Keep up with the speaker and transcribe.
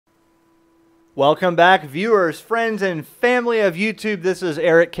Welcome back, viewers, friends, and family of YouTube. This is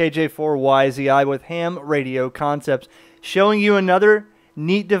Eric KJ4YZI with HamRadioConcepts, showing you another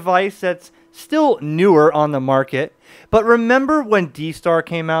neat device that's still newer on the market. But remember when D-Star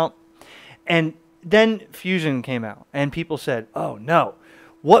came out, and then Fusion came out, and people said, oh no,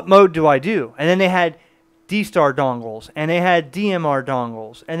 what mode do I do? And then they had D-Star dongles, and they had DMR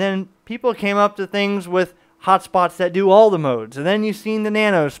dongles, and then people came up to things with hotspots that do all the modes. And then you've seen the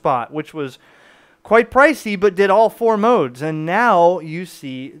nano-spot, which was quite pricey, but did all 4 modes. And now you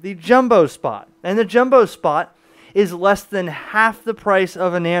see the JumboSpot. And the JumboSpot is less than half the price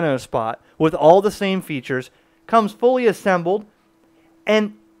of a nano-spot with all the same features, comes fully assembled,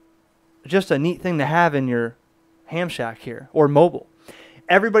 and just a neat thing to have in your ham shack here, or mobile.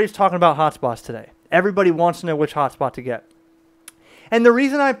 Everybody's talking about hotspots today. Everybody wants to know which hotspot to get. And the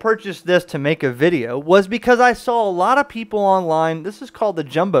reason I purchased this to make a video was because I saw a lot of people online. This is called the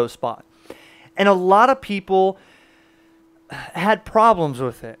JumboSpot. And a lot of people had problems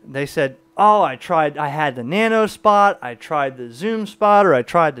with it. They said, oh, I had the nano-spot, I tried the zoom spot, or I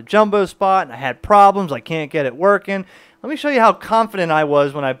tried the JumboSpot, and I had problems, I can't get it working. Let me show you how confident I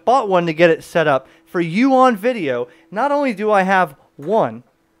was when I bought one to get it set up for you on video. Not only do I have one,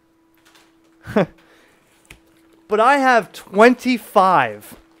 but I have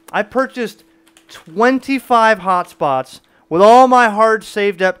 25. I purchased 25 hotspots with all my hard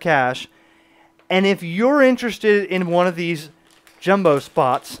saved up cash. And if you're interested in one of these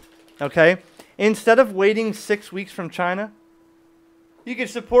JumboSpots, okay, instead of waiting 6 weeks from China, you can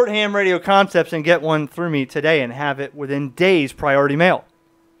support HamRadioConcepts and get one through me today and have it within days priority mail.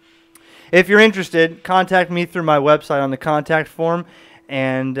 If you're interested, contact me through my website on the contact form,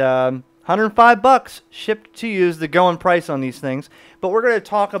 and $105 shipped to you is the going price on these things. But we're going to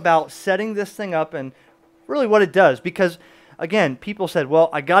talk about setting this thing up and really what it does, because again, people said,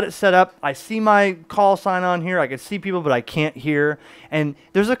 well, I got it set up. I see my call sign on here. I can see people, but I can't hear. And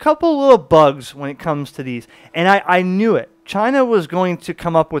there's a couple little bugs when it comes to these. And I knew it. China was going to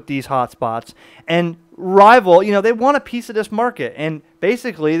come up with these hotspots and rival, they want a piece of this market. And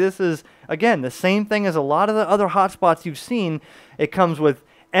basically, this is, again, the same thing as a lot of the other hotspots you've seen. It comes with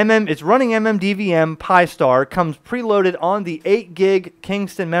it's running MMDVM Pi-star. Comes preloaded on the 8 gig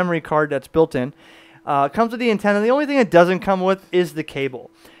Kingston memory card that's built in. Comes with the antenna. The only thing it doesn't come with is the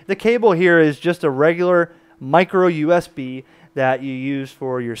cable. The cable here is just a regular micro USB that you use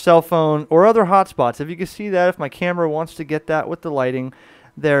for your cell phone or other hotspots. If you can see that, if my camera wants to get that with the lighting,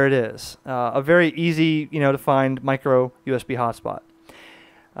 there it is. A very easy, to find micro USB hotspot.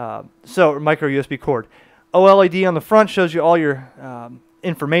 So micro USB cord. OLED on the front shows you all your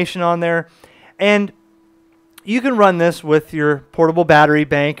information on there, and you can run this with your portable battery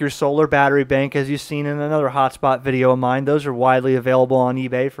bank, your solar battery bank, as you've seen in another hotspot video of mine. Those are widely available on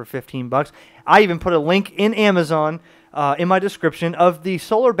eBay for 15 bucks. I even put a link in Amazon in my description of the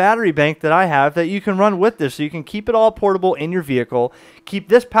solar battery bank that I have that you can run with this, so you can keep it all portable in your vehicle, keep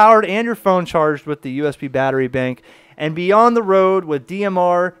this powered and your phone charged with the USB battery bank, and be on the road with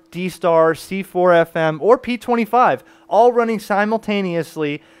DMR, D-Star, C4FM, or P25, all running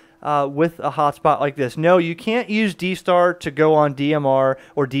simultaneously with a hotspot like this. No, you can't use D-Star to go on DMR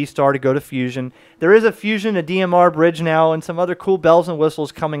or D-Star to go to Fusion. There is a Fusion to DMR bridge now and some other cool bells and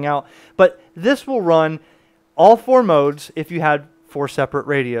whistles coming out, but this will run all 4 modes if you had 4 separate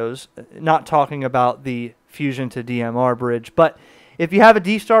radios, not talking about the Fusion to DMR bridge. But if you have a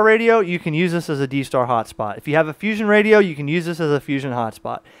D-Star radio, you can use this as a D-Star hotspot. If you have a Fusion radio, you can use this as a Fusion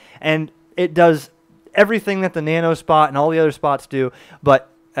hotspot. And it does everything that the nano-spot and all the other spots do, but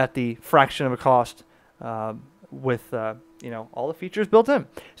at the fraction of a cost with all the features built in.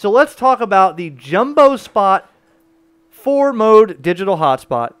 So let's talk about the JumboSpot 4-mode digital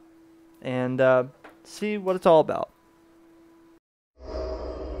hotspot and see what it's all about.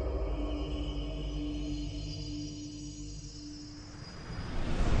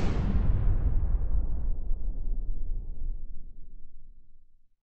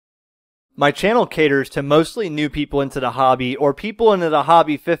 My channel caters to mostly new people into the hobby, or people into the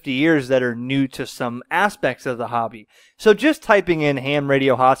hobby 50 years that are new to some aspects of the hobby. So just typing in ham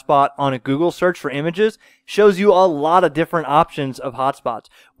radio hotspot on a Google search for images shows you a lot of different options of hotspots.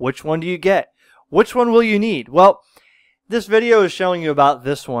 Which one do you get? Which one will you need? Well, this video is showing you about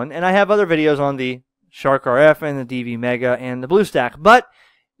this one, and I have other videos on the Shark RF and the DV Mega and the BlueStack, but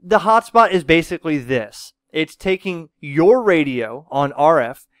the hotspot is basically this. It's taking your radio on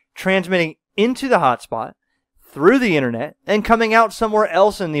RF, transmitting into the hotspot through the internet, and coming out somewhere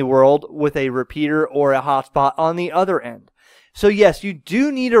else in the world with a repeater or a hotspot on the other end. So yes, you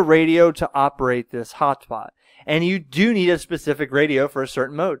do need a radio to operate this hotspot. And you do need a specific radio for a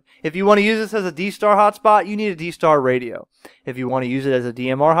certain mode. If you want to use this as a D-Star hotspot, you need a D-Star radio. If you want to use it as a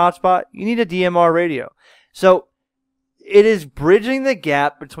DMR hotspot, you need a DMR radio. So it is bridging the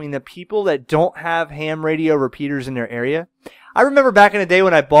gap between the people that don't have ham radio repeaters in their area. I remember back in the day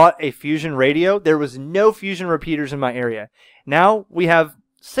when I bought a Fusion radio, there was no Fusion repeaters in my area. Now we have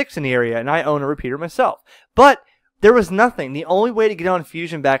 6 in the area, and I own a repeater myself. But there was nothing. The only way to get on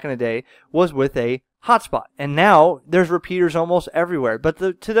Fusion back in the day was with a hotspot. And now there's repeaters almost everywhere.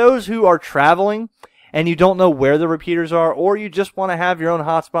 But to those who are traveling and you don't know where the repeaters are, or you just want to have your own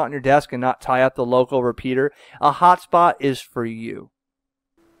hotspot on your desk and not tie up the local repeater, a hotspot is for you.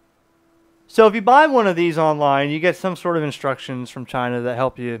 So if you buy one of these online, you get some sort of instructions from China that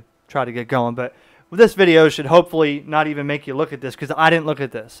help you try to get going. But this video should hopefully not even make you look at this, because I didn't look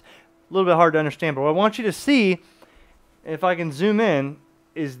at this. A little bit hard to understand, but what I want you to see, if I can zoom in,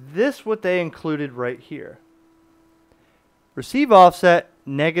 is this what they included right here. Receive offset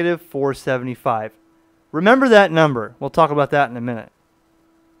 -475. Remember that number. We'll talk about that in a minute.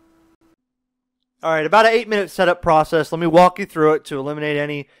 All right, about an 8-minute setup process. Let me walk you through it to eliminate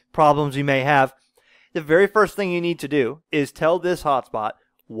any problems you may have. The very first thing you need to do is tell this hotspot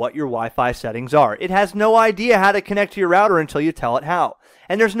what your Wi-Fi settings are. It has no idea how to connect to your router until you tell it how.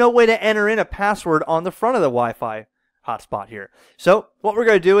 And there's no way to enter in a password on the front of the Wi-Fi hotspot here. So what we're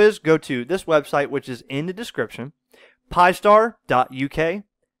going to do is go to this website, which is in the description,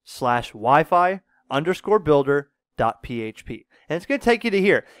 pistar.uk/Wi-Fi_builder.php. And it's going to take you to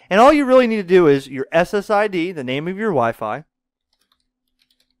here. And all you really need to do is your SSID, the name of your Wi-Fi,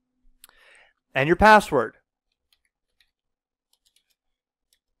 and your password.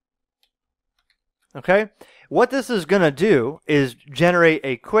 Okay? What this is going to do is generate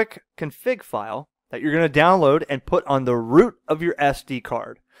a quick config file that you're going to download and put on the root of your SD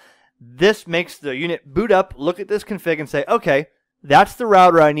card. This makes the unit boot up, look at this config, and say, okay, that's the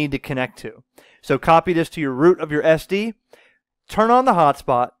router I need to connect to. So copy this to your root of your SD, turn on the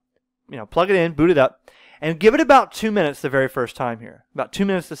hotspot, plug it in, boot it up, and give it about 2 minutes the very first time here. About 2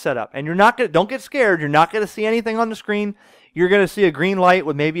 minutes to set up. And don't get scared, you're not going to see anything on the screen. You're going to see a green light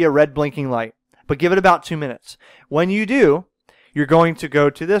with maybe a red blinking light. But give it about 2 minutes. When you do, you're going to go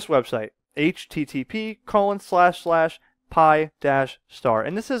to this website, http://pi-star.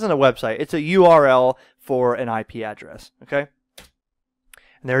 And this isn't a website, it's a URL for an IP address. Okay?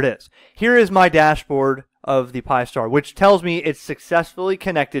 And there it is. Here is my dashboard of the Pi-star, which tells me it's successfully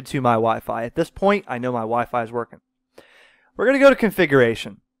connected to my Wi-Fi. At this point, I know my Wi-Fi is working. We're going to go to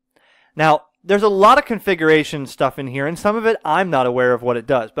configuration. Now, there's a lot of configuration stuff in here, and some of it I'm not aware of what it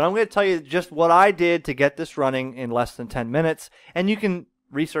does. But I'm going to tell you just what I did to get this running in less than 10 minutes, and you can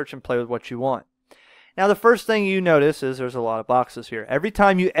research and play with what you want. Now, the first thing you notice is there's a lot of boxes here. Every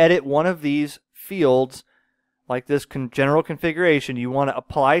time you edit one of these fields, like this general configuration, you want to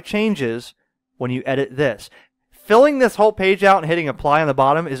apply changes when you edit this. Filling this whole page out and hitting apply on the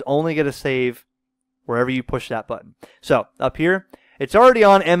bottom is only going to save wherever you push that button. So, up here, it's already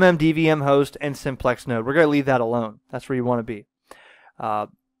on MMDVM host and simplex node. We're going to leave that alone. That's where you want to be.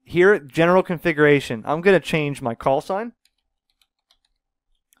 Here, general configuration. I'm going to change my call sign.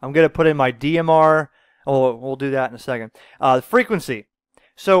 I'm going to put in my DMR. Oh, we'll do that in a second. Frequency.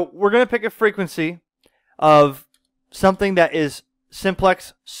 So we're going to pick a frequency of something that is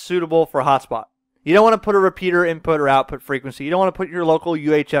simplex suitable for a hotspot. You don't want to put a repeater input or output frequency. You don't want to put your local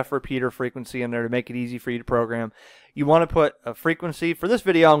UHF repeater frequency in there to make it easy for you to program. You want to put a frequency. For this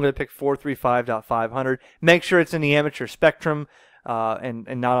video, I'm going to pick 435.500. Make sure it's in the amateur spectrum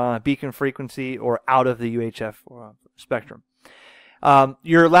and not on a beacon frequency or out of the UHF spectrum.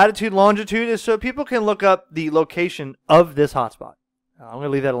 Your latitude and longitude is so people can look up the location of this hotspot. I'm going to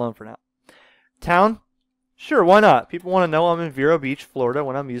leave that alone for now. Town? Sure, why not? People want to know I'm in Vero Beach, Florida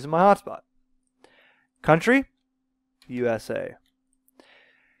when I'm using my hotspot. Country? USA.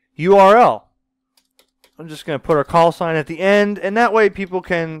 URL. I'm just going to put our call sign at the end, and that way people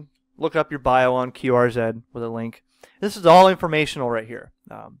can look up your bio on QRZ with a link. This is all informational right here.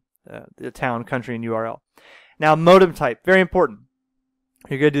 The town, country, and URL. Now, modem type. Very important.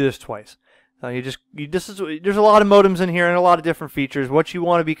 You're going to do this twice. There's a lot of modems in here and a lot of different features. What you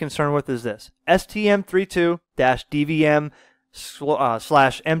want to be concerned with is this.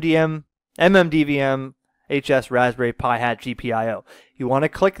 STM32-DVM/MDM MMDVM HS Raspberry Pi Hat GPIO. You want to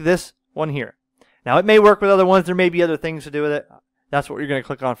click this one here. Now, it may work with other ones. There may be other things to do with it. That's what you're going to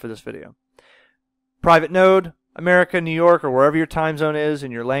click on for this video. Private node, America, New York, or wherever your time zone is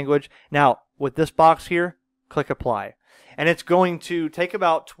in your language. Now, with this box here, click apply. And it's going to take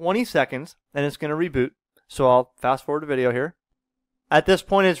about 20 seconds, and it's going to reboot. So I'll fast forward the video here. At this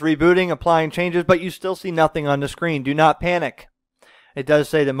point, it's rebooting, applying changes, but you still see nothing on the screen. Do not panic. It does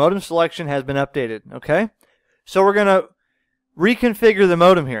say the modem selection has been updated, okay? So we're going to reconfigure the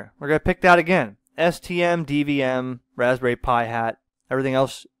modem here. We're going to pick that again. STM, DVM, Raspberry Pi hat. Everything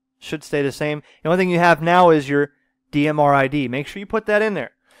else should stay the same. The only thing you have now is your DMR ID. Make sure you put that in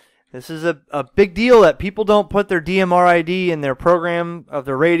there. This is a big deal that people don't put their DMR ID in their program of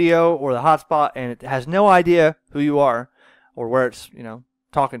the radio or the hotspot, and it has no idea who you are or where it's,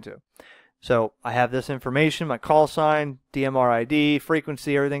 talking to. So I have this information, my call sign, DMR ID,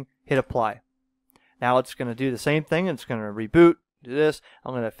 frequency, everything. Hit apply. Now it's going to do the same thing. It's going to reboot, do this.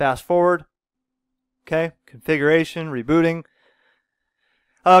 I'm going to fast forward. Okay, configuration, rebooting.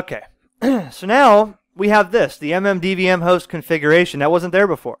 Okay, so now we have this, the MMDVM host configuration. That wasn't there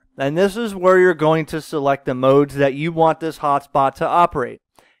before. And this is where you're going to select the modes that you want this hotspot to operate.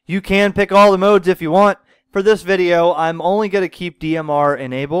 You can pick all the modes if you want. For this video, I'm only going to keep DMR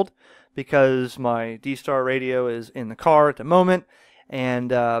enabled because my D-Star radio is in the car at the moment,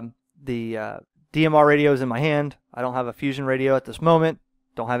 and the DMR radio is in my hand. I don't have a Fusion radio at this moment.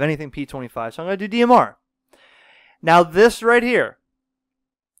 Don't have anything P25, so I'm going to do DMR. Now this right here,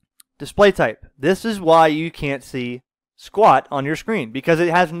 display type. This is why you can't see squat on your screen, because it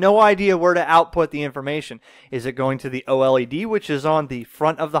has no idea where to output the information. Is it going to the OLED, which is on the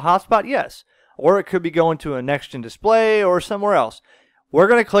front of the hotspot? Yes. Or it could be going to a next-gen display or somewhere else. We're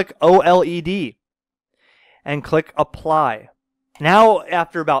going to click OLED and click apply. Now,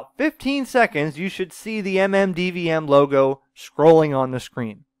 after about 15 seconds, you should see the MMDVM logo scrolling on the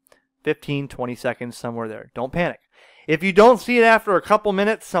screen. 15, 20 seconds, somewhere there. Don't panic. If you don't see it after a couple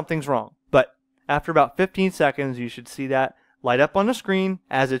minutes, something's wrong. But after about 15 seconds, you should see that light up on the screen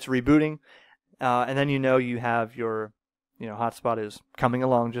as it's rebooting. And then you have your hotspot is coming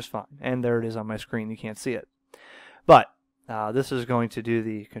along just fine. And there it is on my screen. You can't see it. But this is going to do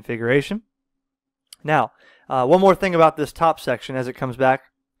the configuration. Now, one more thing about this top section as it comes back.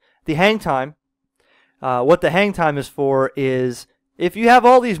 The hang time. What the hang time is for is if you have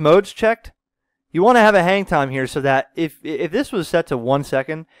all these modes checked, you want to have a hang time here so that if this was set to 1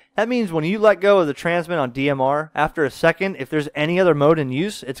 second, that means when you let go of the transmit on DMR, after a second, if there's any other mode in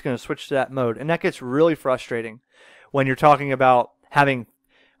use, it's going to switch to that mode. And that gets really frustrating when you're talking about having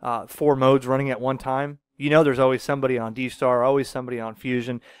 4 modes running at one time. There's always somebody on D-Star, always somebody on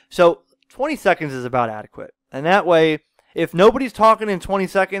Fusion. So 20 seconds is about adequate. And that way, if nobody's talking in 20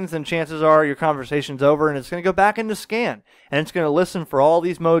 seconds, then chances are your conversation's over and it's going to go back into scan. And it's going to listen for all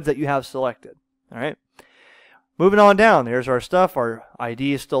these modes that you have selected. All right. Moving on down, there's our stuff. Our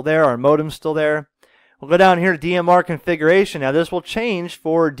ID is still there. Our modem's still there. We'll go down here to DMR configuration. Now this will change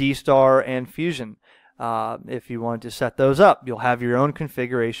for D-Star and Fusion. If you want to set those up, you'll have your own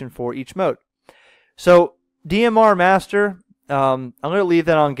configuration for each mode. So DMR master, I'm going to leave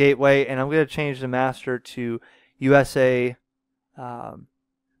that on gateway, and I'm going to change the master to USA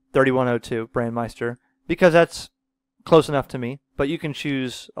 3102 Brandmeister because that's close enough to me. But you can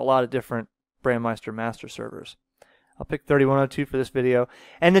choose a lot of different Brandmeister master servers. I'll pick 3102 for this video.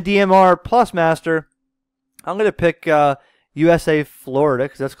 And the DMR Plus master, I'm going to pick USA Florida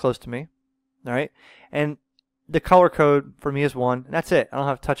because that's close to me. All right. And the color code for me is 1. And that's it. I don't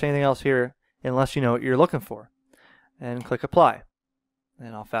have to touch anything else here unless you know what you're looking for. And click apply.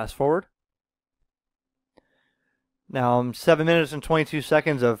 And I'll fast forward. Now I'm 7 minutes and 22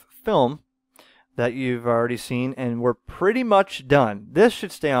 seconds of film that you've already seen, and we're pretty much done. This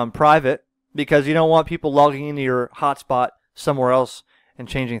should stay on private because you don't want people logging into your hotspot somewhere else and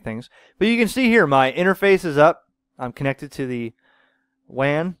changing things. But you can see here my interface is up. I'm connected to the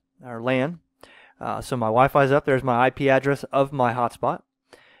WAN or LAN. So my Wi-Fi is up. There's my IP address of my hotspot.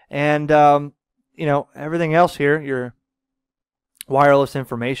 And, everything else here, your wireless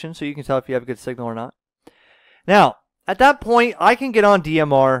information, so you can tell if you have a good signal or not. Now, at that point, I can get on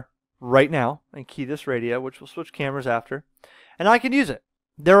DMR right now and key this radio, which will switch cameras after, and I can use it.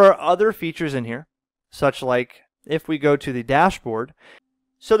 There are other features in here, such like if we go to the dashboard.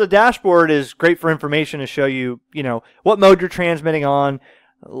 So the dashboard is great for information to show you, what mode you're transmitting on,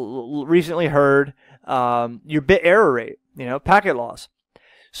 recently heard, your bit error rate, packet loss.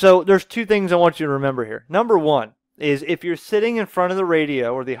 So there's 2 things I want you to remember here. Number 1 is if you're sitting in front of the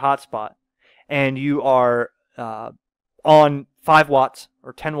radio or the hotspot and you are on 5 watts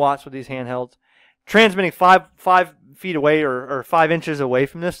or 10 watts with these handhelds, transmitting 5 feet away or 5 inches away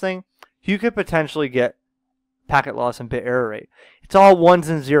from this thing, you could potentially get packet loss and bit error rate. It's all 1s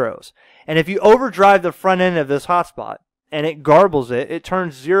and 0s. And if you overdrive the front end of this hotspot and it garbles it, it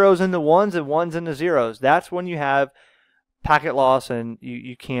turns 0s into 1s and 1s into 0s. That's when you have packet loss and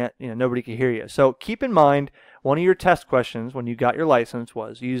you can't, nobody can hear you. So keep in mind one of your test questions when you got your license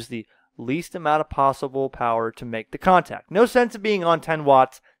was use the least amount of possible power to make the contact. No sense of being on 10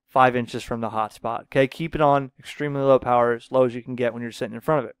 watts 5 inches from the hotspot. Okay, keep it on extremely low power, as low as you can get when you're sitting in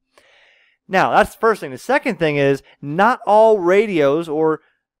front of it. Now, that's the first thing. The second thing is not all radios or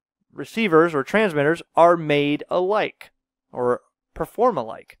receivers or transmitters are made alike or perform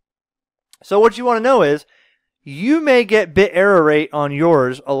alike. So what you want to know is you may get bit error rate on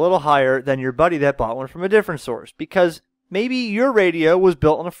yours a little higher than your buddy that bought one from a different source, because maybe your radio was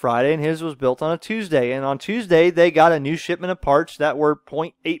built on a Friday and his was built on a Tuesday, and on Tuesday they got a new shipment of parts that were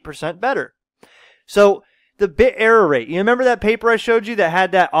 0.8% better. So the bit error rate, you remember that paper I showed you that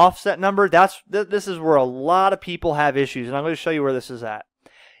had that offset number? This is where a lot of people have issues, and I'm going to show you where this is at.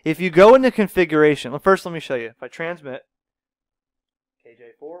 If you go into configuration, first let me show you. If I transmit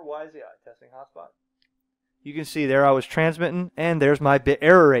KJ4YZI testing hotspot, you can see there I was transmitting, and there's my bit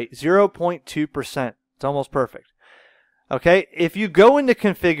error rate, 0.2%. It's almost perfect. Okay, if you go into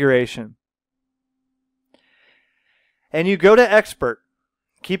configuration and you go to expert,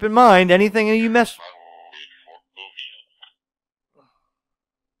 keep in mind anything you mess.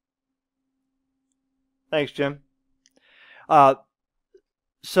 Thanks, Jim.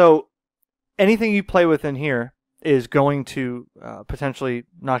 So anything you play with in here is going to potentially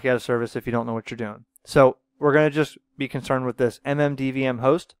knock you out of service if you don't know what you're doing. So we're going to just be concerned with this MMDVM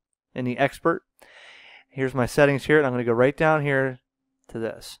host in the expert. Here's my settings here, and I'm going to go right down here to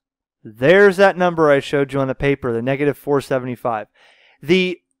this. There's that number I showed you on the paper, the negative 475.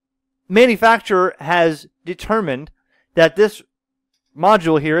 The manufacturer has determined that this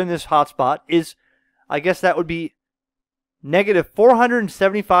module here in this hotspot is, I guess that would be negative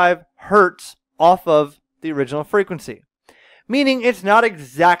 475 hertz off of the original frequency, meaning it's not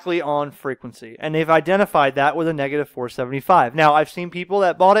exactly on frequency, and they've identified that with a negative 475. Now, I've seen people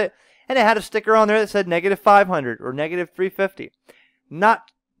that bought it and it had a sticker on there that said negative 500 or negative 350.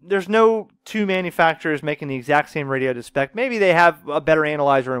 There's no two manufacturers making the exact same radio to spec. Maybe they have a better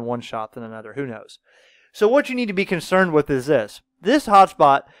analyzer in one shop than another. Who knows? So what you need to be concerned with is this. This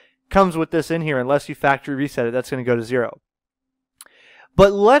hotspot comes with this in here. Unless you factory reset it, that's going to go to 0.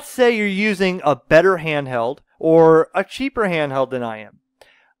 But let's say you're using a better handheld or a cheaper handheld than I am.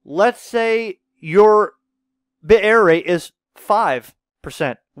 Let's say your bit error rate is 5%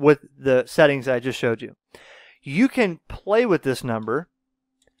 with the settings I just showed you. You can play with this number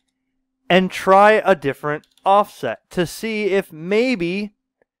and try a different offset to see if maybe,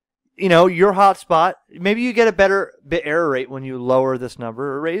 your hotspot, maybe you get a better bit error rate when you lower this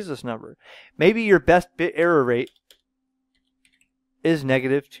number or raise this number. Maybe your best bit error rate is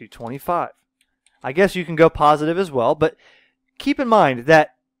negative 225. I guess you can go positive as well, but keep in mind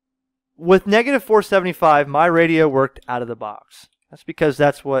that with negative 475, my radio worked out of the box. That's because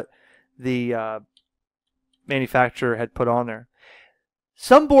that's what the manufacturer had put on there.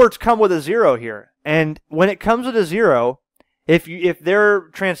 Some boards come with a 0 here, and when it comes with a 0, if their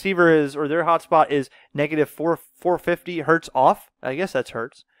transceiver is, or their hotspot is negative 450 hertz off, I guess that's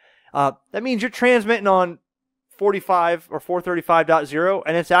hertz, that means you're transmitting on 45 or 435.0,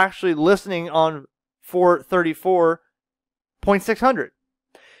 and it's actually listening on 434.600.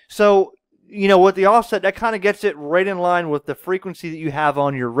 So, with the offset, that kind of gets it right in line with the frequency that you have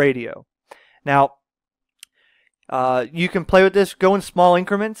on your radio. Now, you can play with this, go in small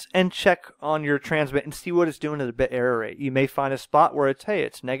increments, and check on your transmit and see what it's doing to the bit error rate. You may find a spot where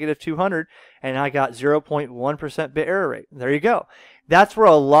it's negative 200, and I got 0.1% bit error rate. There you go. That's where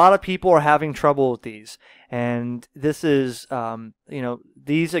a lot of people are having trouble with these. And this is,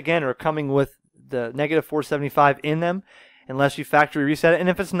 these again are coming with the negative 475 in them, unless you factory reset it. And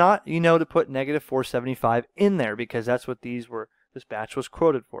if it's not, to put negative 475 in there, because that's what this batch was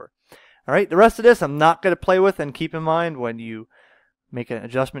quoted for. All right, the rest of this I'm not going to play with, and keep in mind when you make an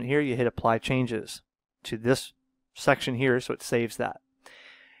adjustment here, you hit apply changes to this section here so it saves that.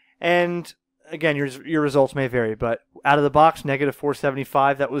 And again, your results may vary, but out of the box, negative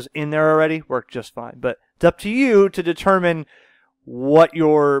 475 that was in there already worked just fine. But it's up to you to determine what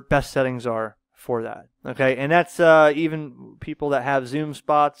your best settings are for that. Okay, and that's even people that have zoom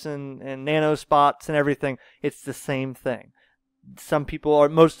spots and nano spots and everything. It's the same thing. Some people, or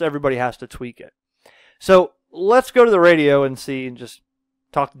most everybody, has to tweak it. So let's go to the radio and see, and just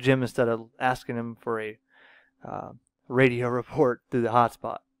talk to Jim instead of asking him for a radio report through the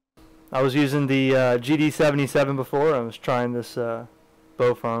hotspot. I was using the GD77 before. I was trying this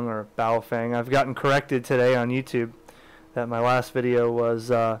Baofeng or Baofeng. I've gotten corrected today on YouTube that my last video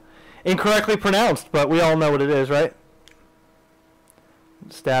was incorrectly pronounced, but we all know what it is, right?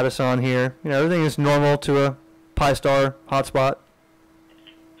 Status on here. Everything is normal to a Pi-star hotspot.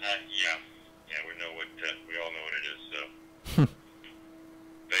 Yeah, we all know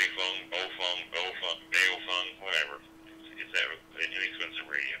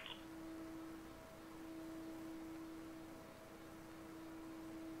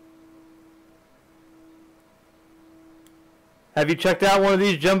Have you checked out one of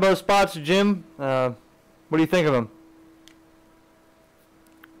these JumboSpots, Jim? What do you think of them?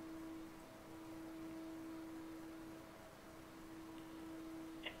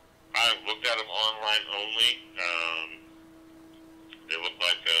 I've looked at them online only. They look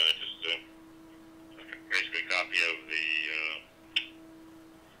like basically a copy of the.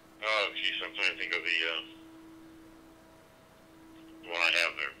 I'm trying to think of the one I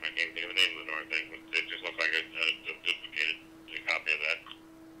have there. I can't think of the name of the darn thing, but it just looks like a duplicated copy of that.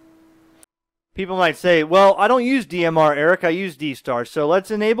 People might say, well, I don't use DMR, Eric. I use D-Star. So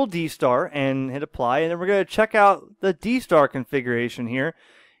let's enable D-Star and hit apply, and then we're going to check out the D-Star configuration here.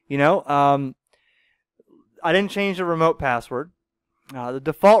 You know, I didn't change the remote password. The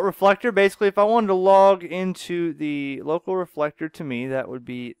default reflector, basically, if I wanted to log into the local reflector to me, that would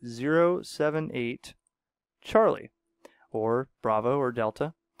be 078 Charlie, or Bravo, or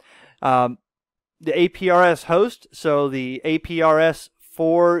Delta. The APRS host, so the APRS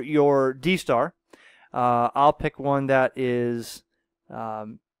for your D-Star, I'll pick one that is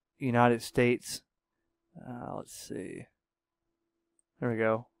United States. Let's see. There we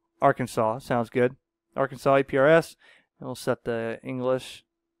go. Arkansas. Sounds good. Arkansas APRS. And we'll set the English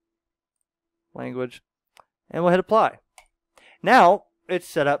language. And we'll hit apply. Now, it's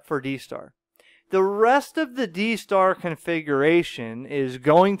set up for D-Star. The rest of the D-Star configuration is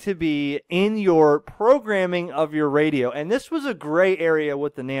going to be in your programming of your radio. And this was a gray area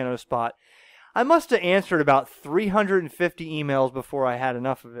with the nano-spot. I must have answered about 350 emails before I had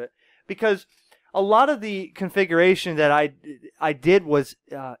enough of it. Because a lot of the configuration that I did was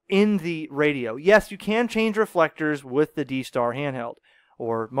in the radio. Yes, you can change reflectors with the D-Star handheld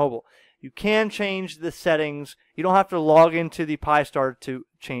or mobile. You can change the settings. You don't have to log into the Pi-star to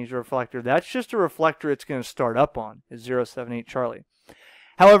change the reflector. That's just a reflector it's going to start up on, is 078 Charlie.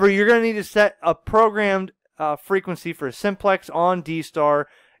 However, you're going to need to set a programmed frequency for a simplex on D-Star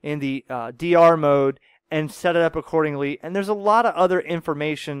in the DR mode and set it up accordingly. And there's a lot of other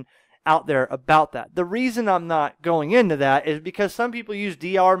information out there about that. The reason I'm not going into that is because some people use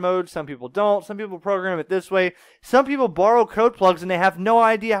DR mode, some people don't, some people program it this way, some people borrow code plugs and they have no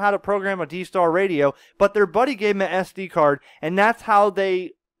idea how to program a D-Star radio, but their buddy gave them an SD card and that's how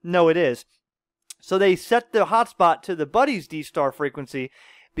they know it is. So they set the hotspot to the buddy's D-Star frequency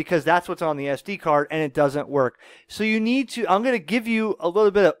because that's what's on the SD card and it doesn't work. So you need to, I'm going to give you a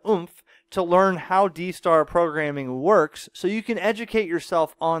little bit of oomph to learn how D-Star programming works so you can educate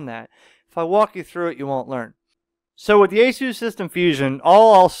yourself on that. If I walk you through it, you won't learn. So with the ASUS System Fusion,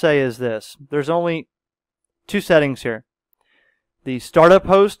 all I'll say is this. There's only two settings here. The startup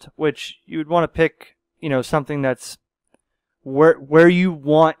host, which you would want to pick, you know, something that's where you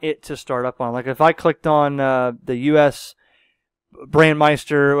want it to start up on. Like if I clicked on the US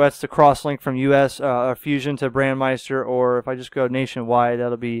Brandmeister, that's the cross-link from US Fusion to Brandmeister, or if I just go nationwide,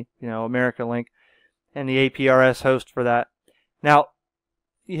 that'll be, you know, America link, and the APRS host for that. Now,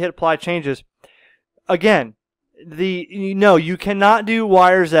 you hit apply changes. Again, you cannot do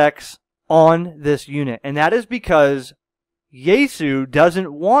wires X on this unit, and that is because Yaesu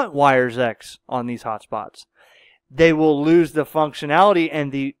doesn't want wires X on these hotspots. They will lose the functionality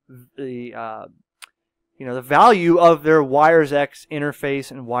and the value of their Wires X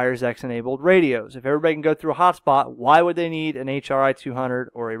interface and Wires X enabled radios. If everybody can go through a hotspot, why would they need an HRI 200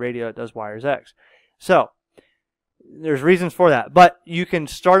 or a radio that does Wires X? So, there's reasons for that. But you can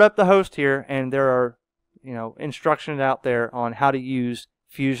start up the host here, and there are, instructions out there on how to use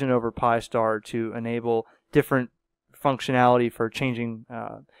Fusion over Pi-star to enable different functionality for changing,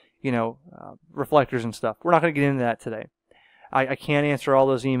 reflectors and stuff. We're not going to get into that today. I can't answer all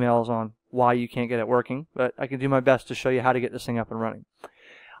those emails on why you can't get it working, but I can do my best to show you how to get this thing up and running.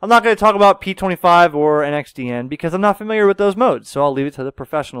 I'm not going to talk about P25 or NXDN because I'm not familiar with those modes, so I'll leave it to the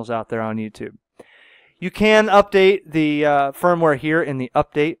professionals out there on YouTube. You can update the firmware here in the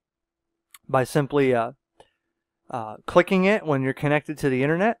update by simply clicking it when you're connected to the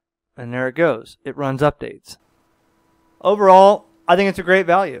internet, and there it goes. It runs updates. Overall, I think it's a great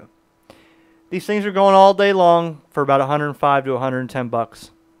value. These things are going all day long for about 105 to 110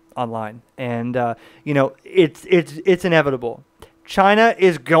 bucks online, and it's inevitable. China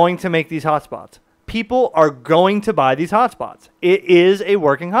is going to make these hotspots. People are going to buy these hotspots. It is a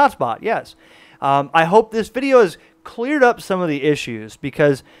working hotspot, yes. I hope this video has cleared up some of the issues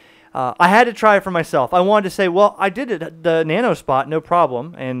because I had to try it for myself. I wanted to say, well, I did it, the nano-spot, no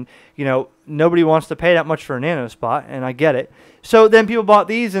problem, and nobody wants to pay that much for a nano-spot, and I get it. So then people bought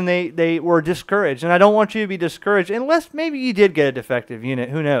these and they were discouraged, and I don't want you to be discouraged unless maybe you did get a defective unit,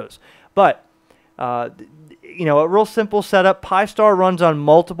 who knows. But a real simple setup. Pi-star runs on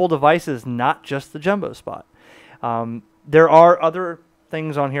multiple devices, not just the JumboSpot. There are other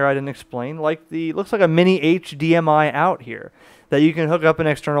things on here I didn't explain, like looks like a mini HDMI out here that you can hook up an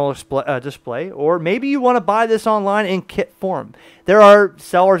external display, or maybe you want to buy this online in kit form. There are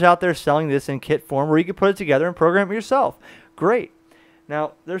sellers out there selling this in kit form where you can put it together and program it yourself. Great.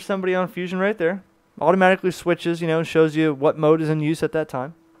 Now, there's somebody on Fusion right there. Automatically switches, shows you what mode is in use at that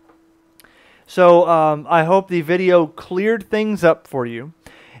time. So I hope the video cleared things up for you.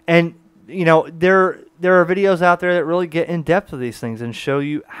 And, there are videos out there that really get in depth with these things and show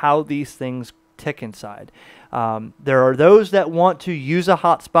you how these things tick inside. There are those that want to use a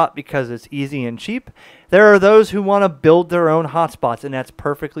hotspot because it's easy and cheap. There are those who want to build their own hotspots, and that's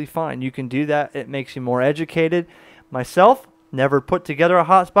perfectly fine. You can do that. It makes you more educated. Myself, never put together a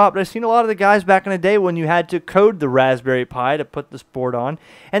hotspot, but I've seen a lot of the guys back in the day when you had to code the Raspberry Pi to put this board on.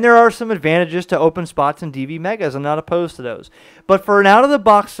 And there are some advantages to open spots and DV Megas. I'm not opposed to those. But for an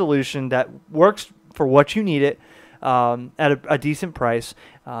out-of-the-box solution that works for what you need it at a decent price,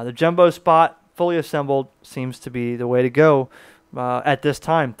 the JumboSpot fully assembled seems to be the way to go at this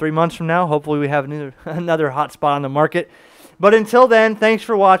time. 3 months from now, hopefully we have another hotspot on the market. But until then, thanks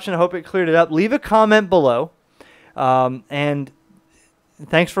for watching. I hope it cleared it up. Leave a comment below. And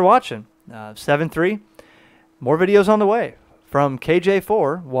thanks for watching. 7-3. More videos on the way from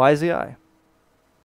KJ4YZI.